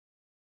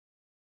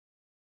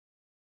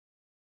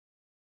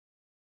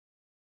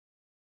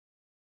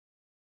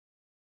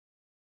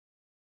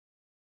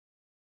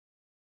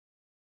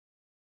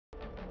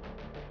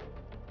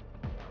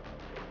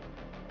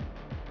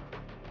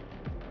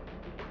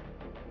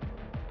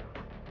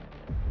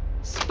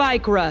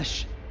Spike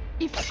rush.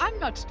 If I'm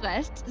not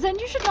stressed, then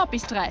you should not be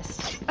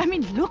stressed. I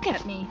mean, look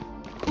at me.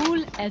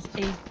 Cool as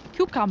a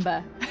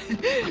cucumber.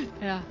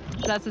 Yeah,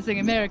 that's the thing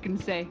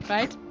Americans say,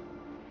 right?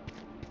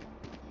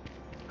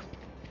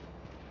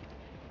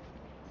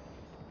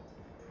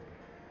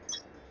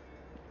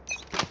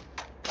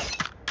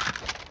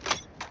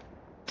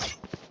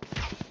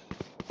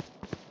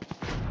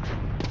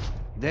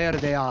 There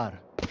they are.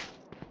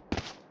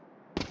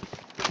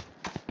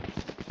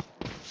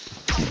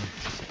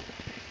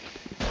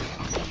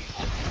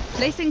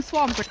 Placing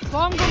swarm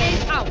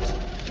grenade out.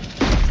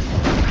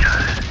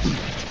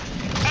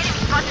 Enemy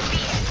spotted B.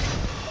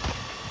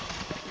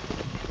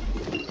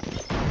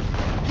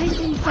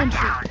 Placing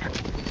sentry.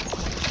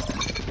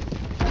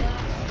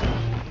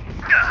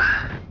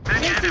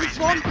 Placing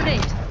swarm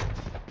grenade.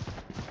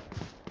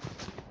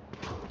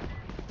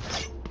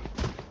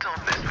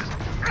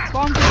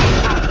 Swarm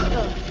grenade out.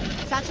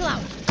 Satchel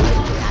out.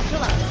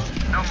 Satchel out.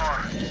 No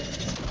more.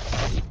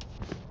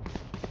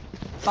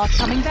 Bot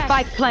coming back.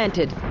 Spike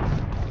planted.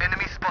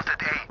 Enemy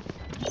spotted A.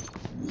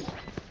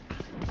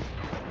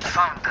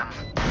 Found them.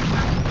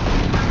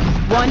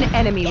 One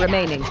enemy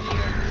remaining.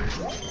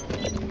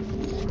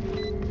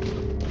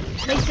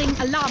 Placing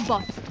alarm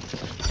bot.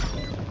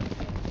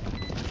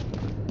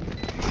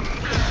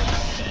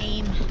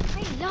 Shame.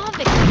 I love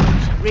it.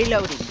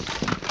 Reloading.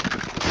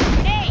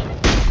 Hey!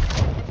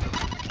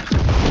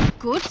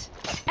 Good.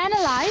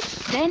 Analyze,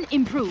 then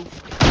improve.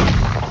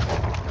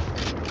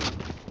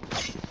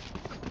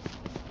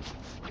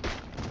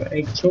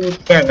 एक चूत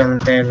क्या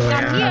गंदे लो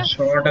यार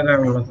shot gun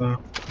लगा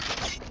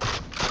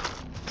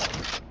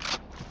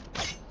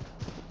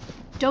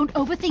Don't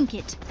overthink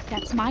it.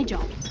 That's my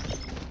job.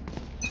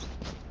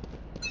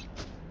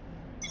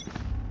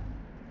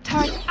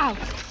 Turret out.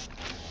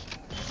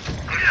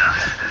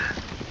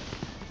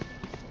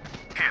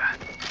 Here.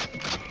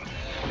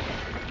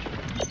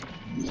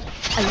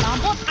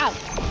 Alarm bot out.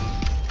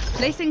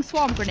 Placing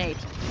swarm grenade.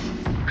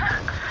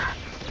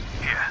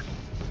 Here.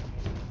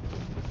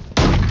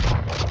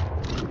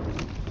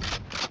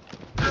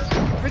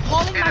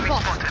 Recalling my Enemy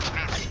bot. spotted B.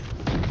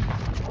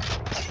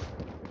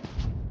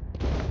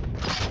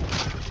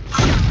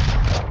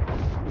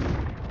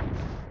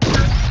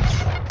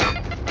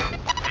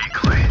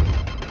 Decoy.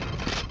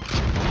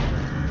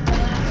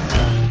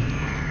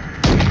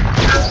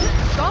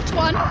 Got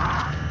one.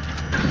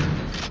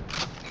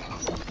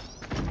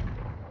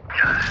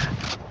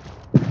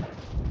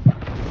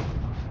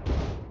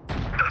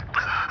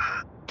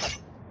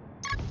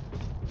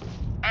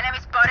 Enemy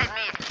spotted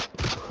me.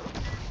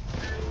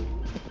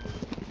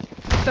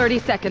 30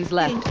 seconds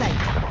left.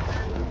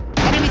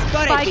 Enemy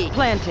spotted Spike me.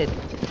 planted.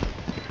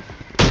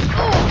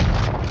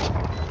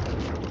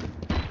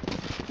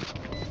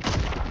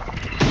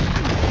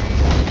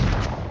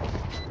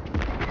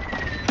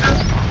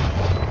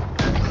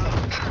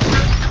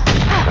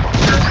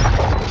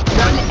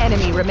 One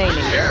enemy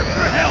remaining.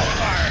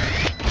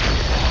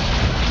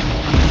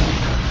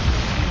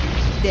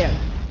 There.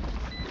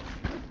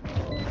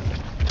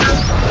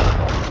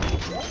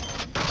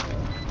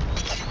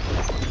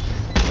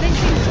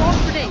 Placing swarm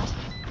grenade.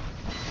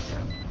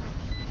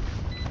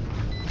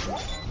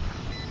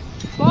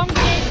 Swarm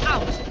grenade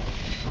out.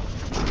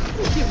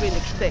 Did you really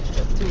expect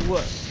us to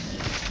work?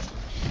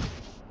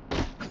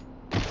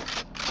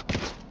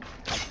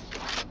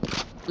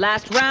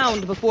 Last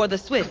round before the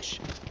switch.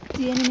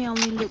 The enemy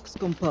only looks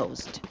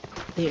composed.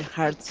 Their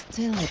hearts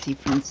tell a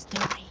different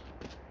story.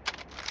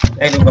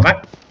 एक रुको भाई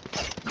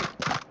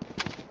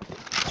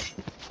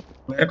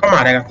मेरे को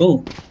मारेगा तू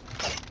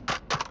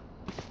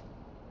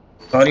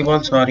sorry बोल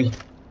sorry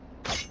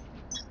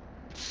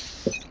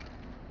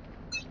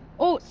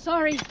Oh,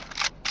 sorry.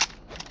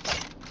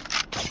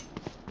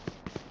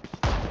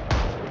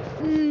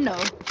 No.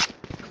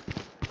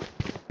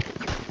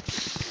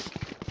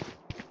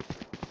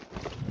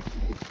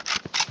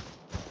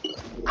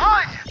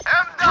 I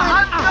am the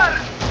hunter!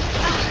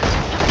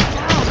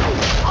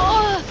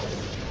 Oh,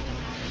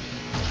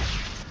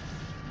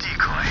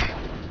 Decoy.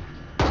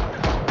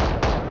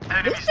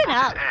 Enemy Listen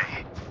up. spotted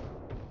A.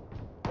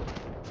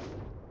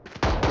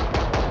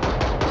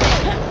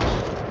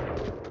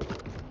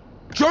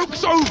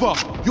 Joke's over!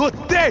 You're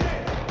dead!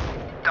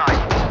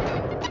 Die.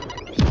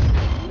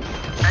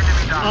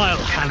 Enemy down. I'll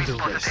Enemy handle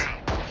spotted this.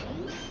 A.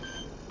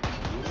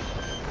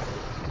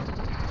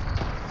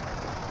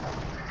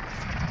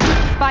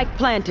 Spike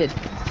planted.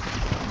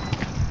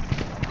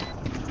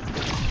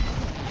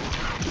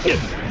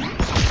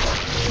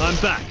 I'm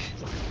back.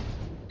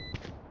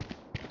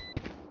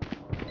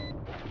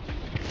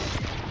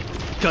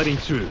 Cutting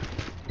through.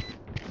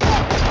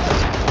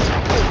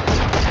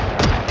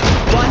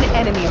 One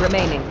enemy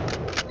remaining.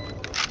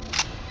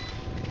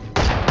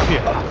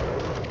 Here.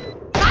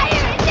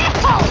 Fire in the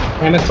hole!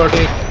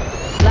 -40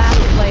 Last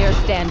player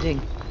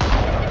standing.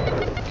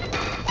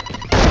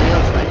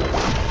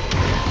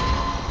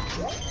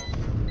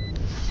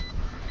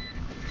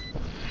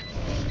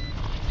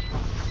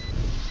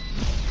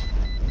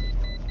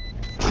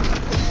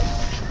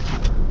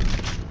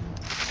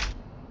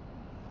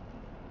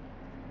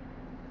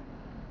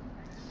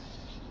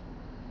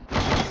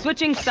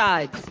 Switching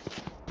sides.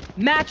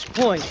 Match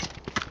point.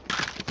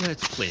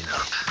 Let's clean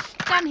up.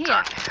 Gun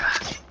here.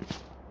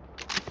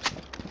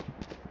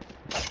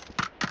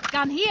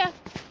 Gun here.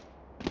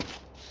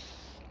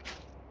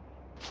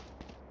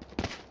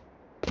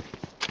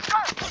 Go,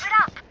 move it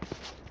up.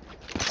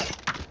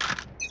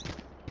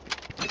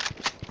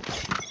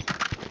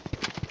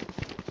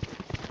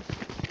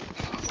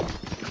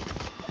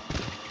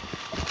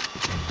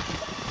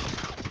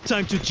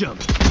 Time to jump.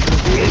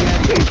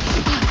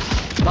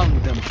 Bang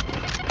them.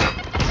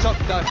 Shot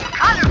that.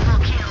 Colorful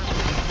kill.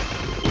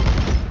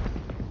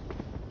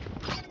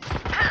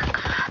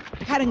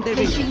 Cutting the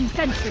vision.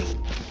 Placing sentry.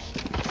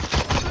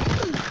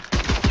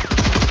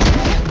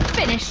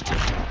 Finished.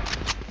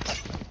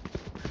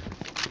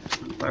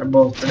 पर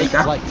भोसड़ी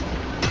का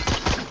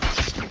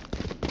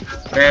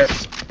Right.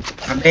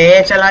 अबे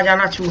चला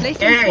जाना छूट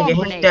के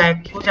यहीं क्या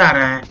क्यों जा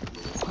रहा है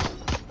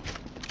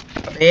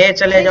अबे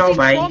चले जाओ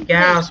भाई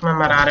क्या उसमें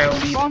मरा रहे हो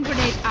Bomb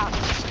grenade out.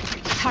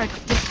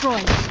 Target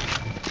destroyed.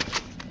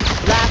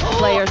 Last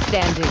player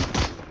standing.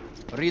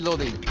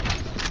 Reloading.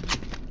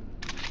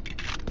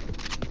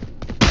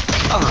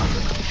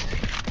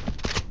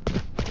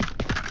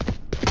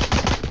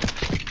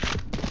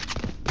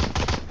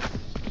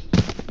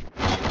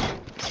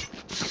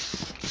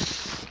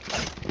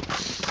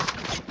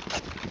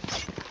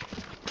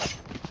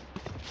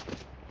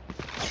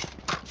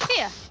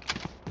 Here.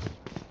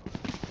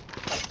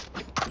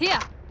 Here.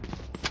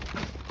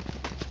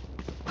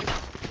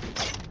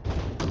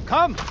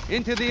 Come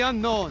into the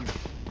unknown.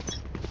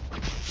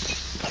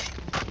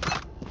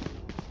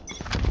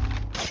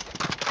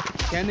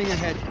 Scanning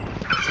ahead.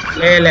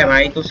 ले ले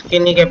भाई तू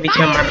स्किनी के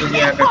पीछे मत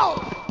लिया कर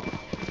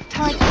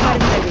Target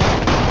cutting the vision.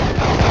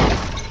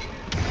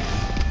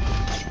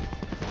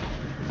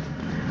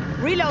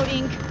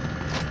 Reloading.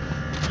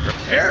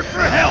 Prepare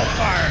for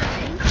hellfire.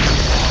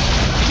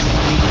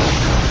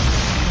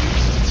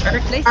 अरे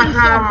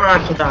कहाँ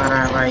मार चुका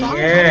रहा है भाई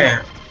ये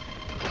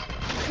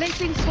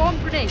Placing swarm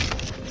grenade.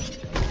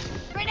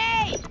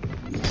 Grenade.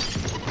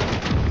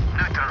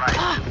 Neutralized.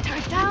 Ah,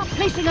 target down.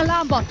 Placing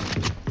alarm bot.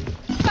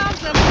 Found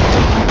them.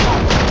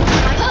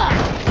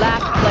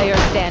 Last player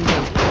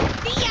standing.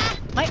 See ya.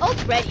 My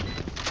ult's ready.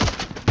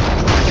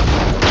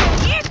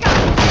 Here it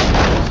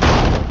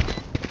goes.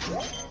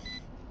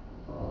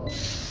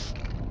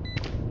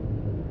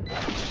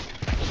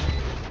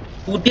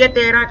 कूदिए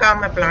तेरा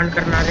काम है प्लान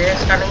करना रे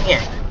इसका नहीं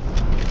है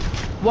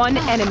One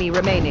enemy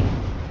remaining.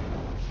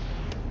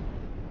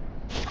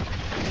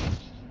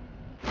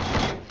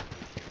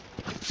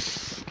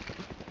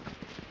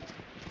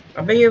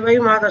 अबे ये वही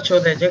माता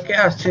चौथ है जो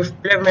क्या स्विफ्ट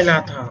प्ले मिला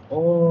था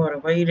और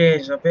वही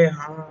रेज अबे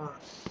हाँ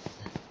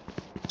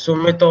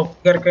सुमित तो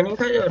करके नहीं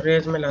था जो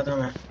रेज मिला था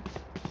मैं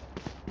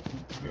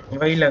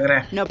वही लग रहा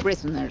है No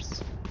prisoners.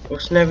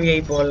 उसने भी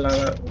यही बोल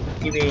रहा था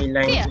कि भी यही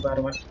लाइन थी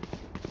बार बार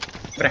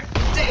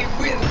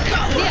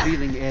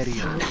Revealing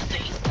area.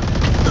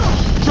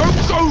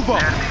 Joke's over!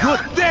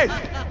 You're dead!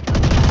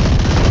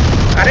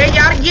 अरे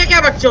यार ये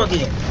क्या बच्चों की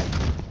है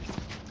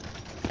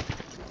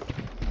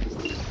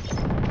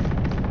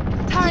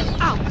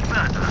Turret out.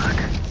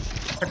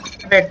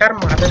 बेटर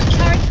मादर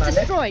Turret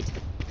साले destroyed.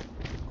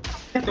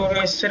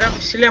 तो सिर्फ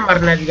इसलिए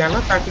मरने दिया ना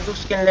ताकि तू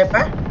स्किन ले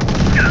पाए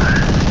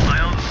My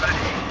own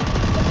ready.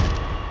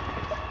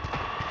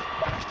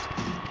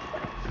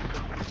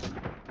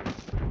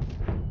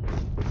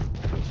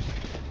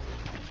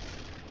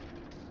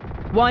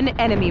 One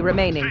enemy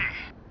remaining.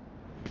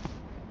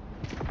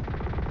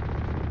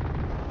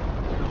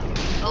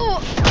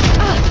 Oh,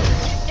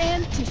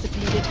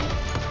 anticipated.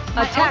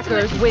 My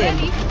Attackers ultimate is win.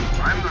 ready.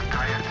 I'm not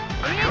tired.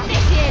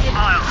 Initiated.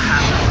 I'll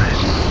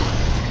handle this.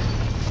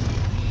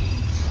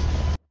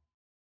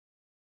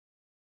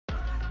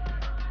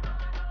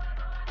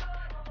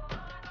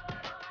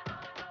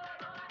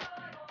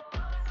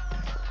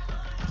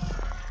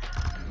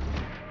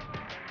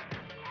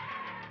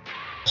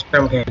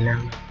 System खेलना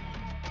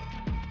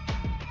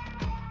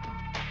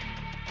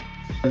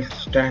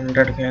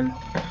स्टैंडर्ड खेल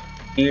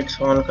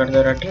बीट्स ऑन कर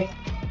दे रहा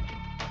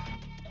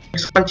ठीक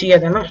इसका चाहिए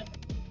था ना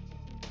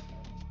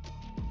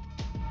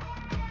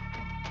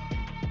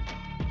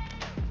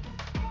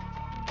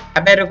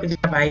अबे रुक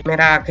जा भाई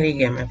मेरा आखिरी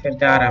गेम है फिर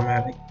जा रहा मैं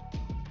अभी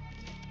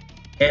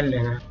खेल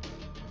लेना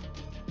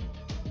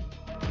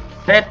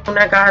अरे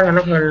तूने कहा था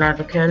ना खेलना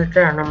तो खेलते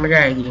हैं ना मजा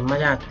आएगी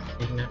मजा आता है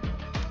खेलना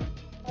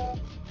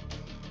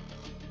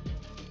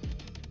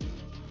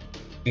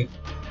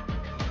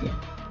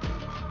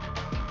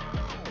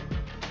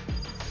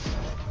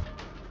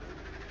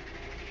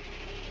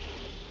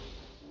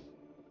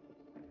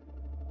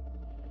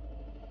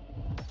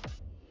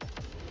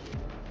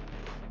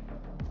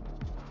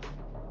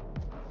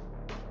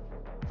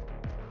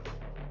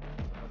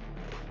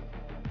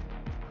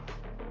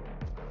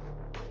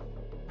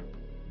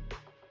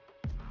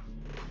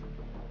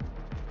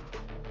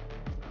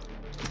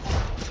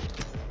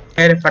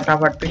अरे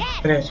फटाफट पे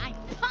Yes, I'm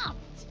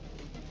pumped.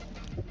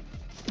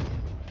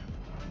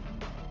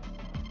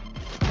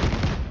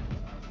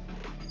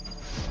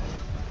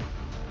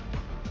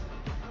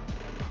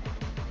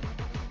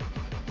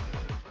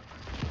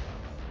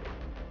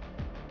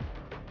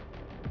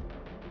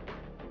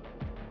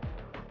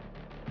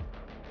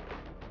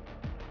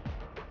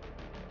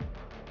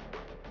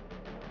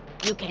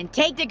 You can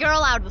take the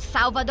girl out of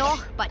Salvador,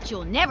 but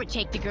you'll never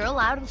take the girl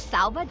out of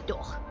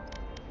Salvador.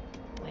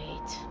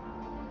 Wait.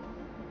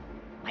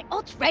 My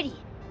ult's ready.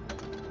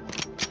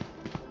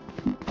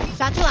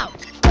 Satchel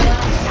out.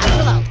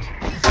 Satchel out.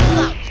 Satchel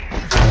out.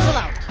 Satchel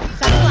out.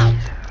 Satchel out.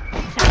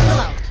 Satchel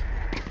out.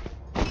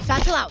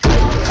 Satchel out. Satchel out.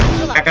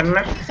 क्या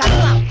करना?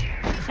 Satchel out.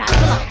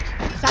 Satchel out.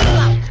 Satchel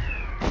out.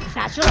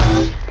 Satchel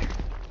out.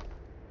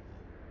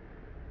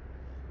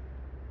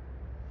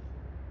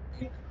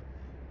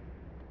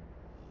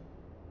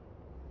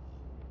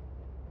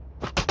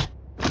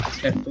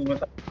 तू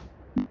बता।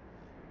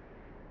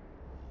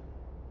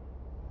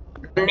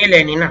 Gun नहीं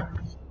लेनी ना?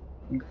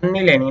 Gun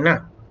नहीं लेनी ना?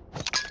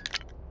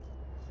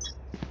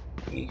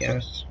 ठीक है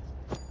बस।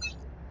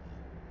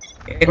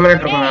 1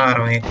 मिनट रुको, मैं आ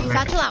रहा हूँ 1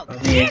 मिनट।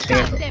 अभी 1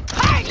 second.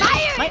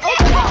 My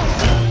ult's ready.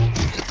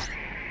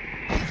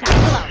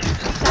 Satchel out.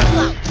 Satchel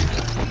out.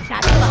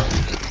 Satchel out.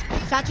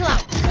 Satchel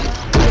out.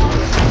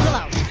 Satchel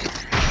out.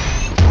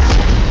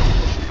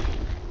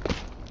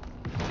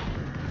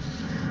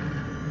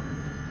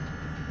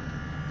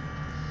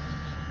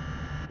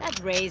 That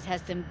Raze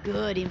has some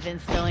good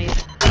invent stories.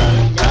 I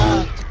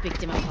love to pick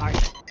them apart.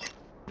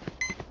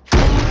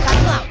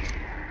 Satchel out.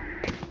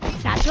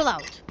 Satchel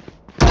out.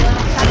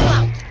 Satchel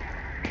out.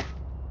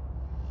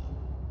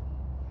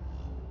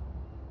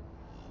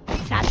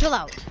 Satchel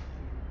out.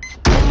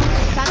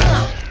 Satchel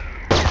out.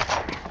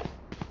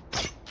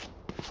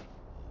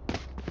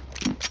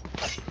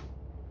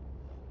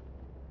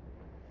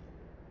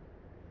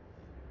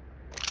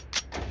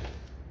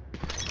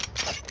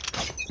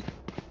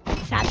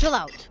 Satchel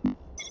out.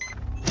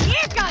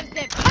 Here comes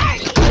the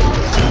party!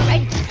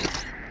 Ready.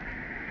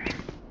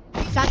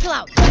 Satchel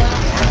out.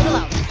 Satchel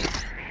out.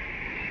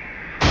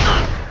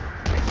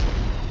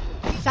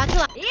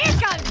 Satchel out. Here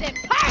comes the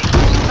party!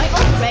 My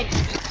ult's ready.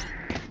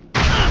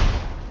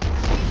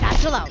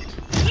 Satchel out.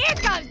 Here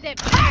comes the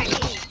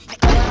party!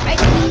 My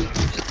ult's ready.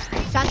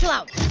 Satchel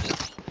out.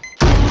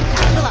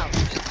 Satchel out.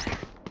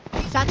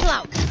 Satchel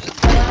out.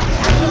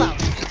 Satchel out.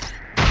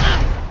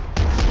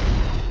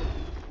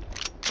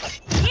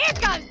 Here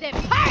comes the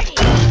party!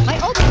 My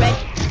ult's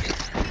ready.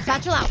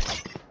 Satchel out.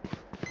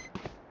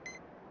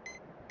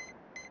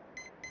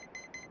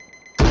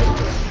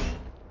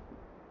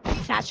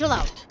 Satchel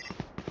out.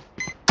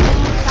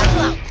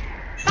 Satchel out.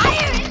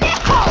 Fire in the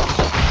hole!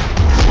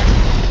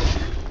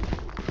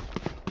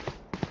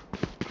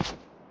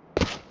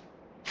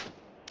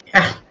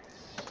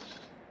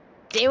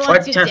 They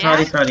want to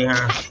dance? Sorry,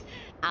 हाँ।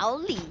 I'll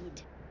lead.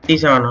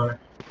 37 हो गए।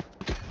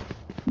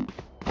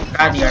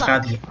 हटा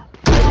दिया।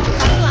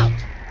 Satchel out.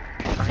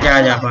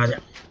 आजा आजा।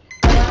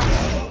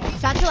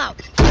 Satchel out.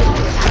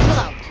 Satchel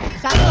out.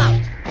 Satchel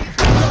out.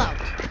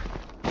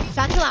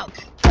 Satchel out.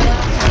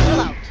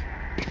 Satchel out.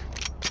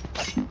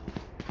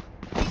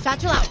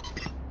 Satchel out.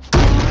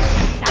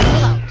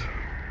 Satchel out.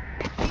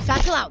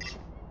 Satchel out.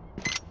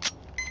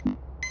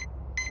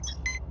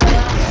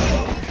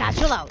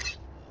 Satchel out.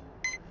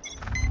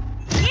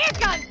 Here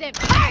comes the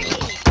party!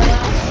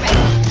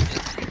 Ready.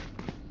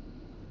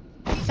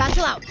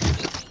 Satchel out.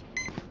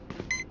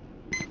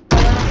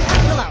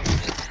 Satchel out.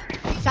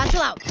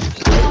 Satchel out.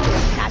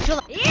 Satchel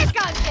out. Here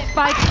comes the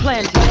Spike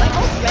planted. My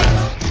ult's ready.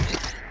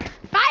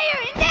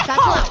 Fire in the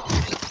Satchel out.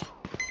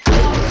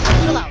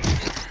 Satchel out.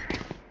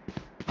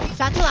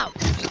 Satchel out.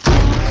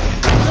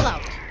 Satchel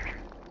out.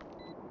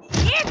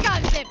 Here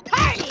comes the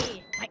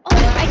party! My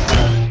ult's ready.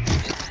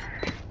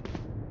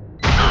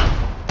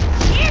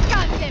 Here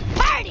comes the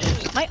party!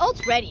 My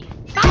ult's ready.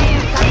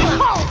 Fire in the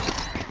hole!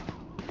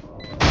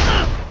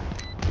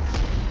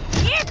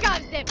 Here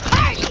comes the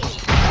party!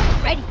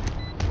 Ready.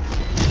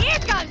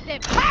 Here comes the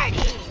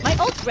party! My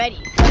ult's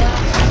ready.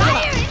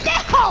 Fire in the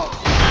hole!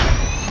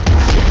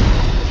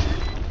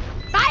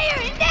 Fire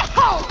in the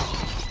hole!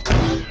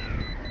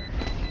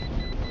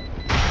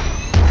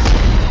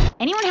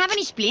 Anyone have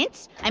any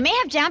splints? I may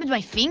have jammed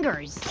my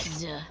fingers.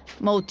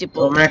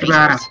 Multiple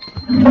fingers.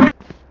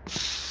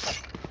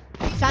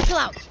 Satchel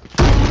out.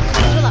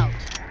 Satchel out.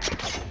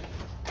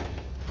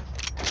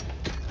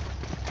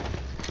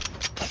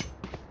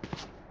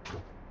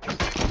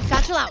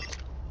 Satchel out.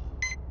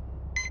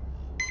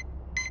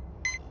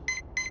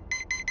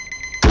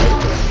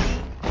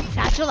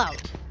 Satchel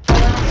out.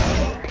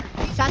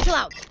 Satchel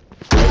out.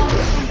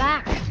 Come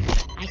back.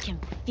 I can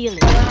feel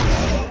it.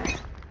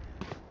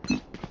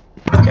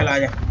 चल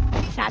आजा।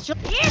 Satchel.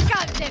 Here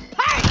comes the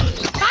party.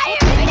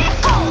 Fire in the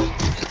hole.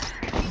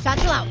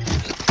 Satchel out.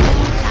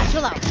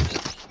 Satchel out.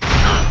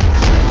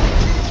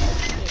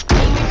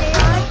 They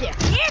are there.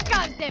 Here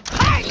comes the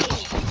party.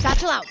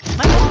 Satchel out.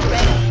 My ult's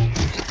ready.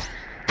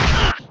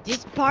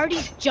 This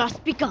party's just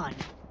begun.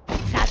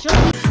 Satchel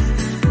out.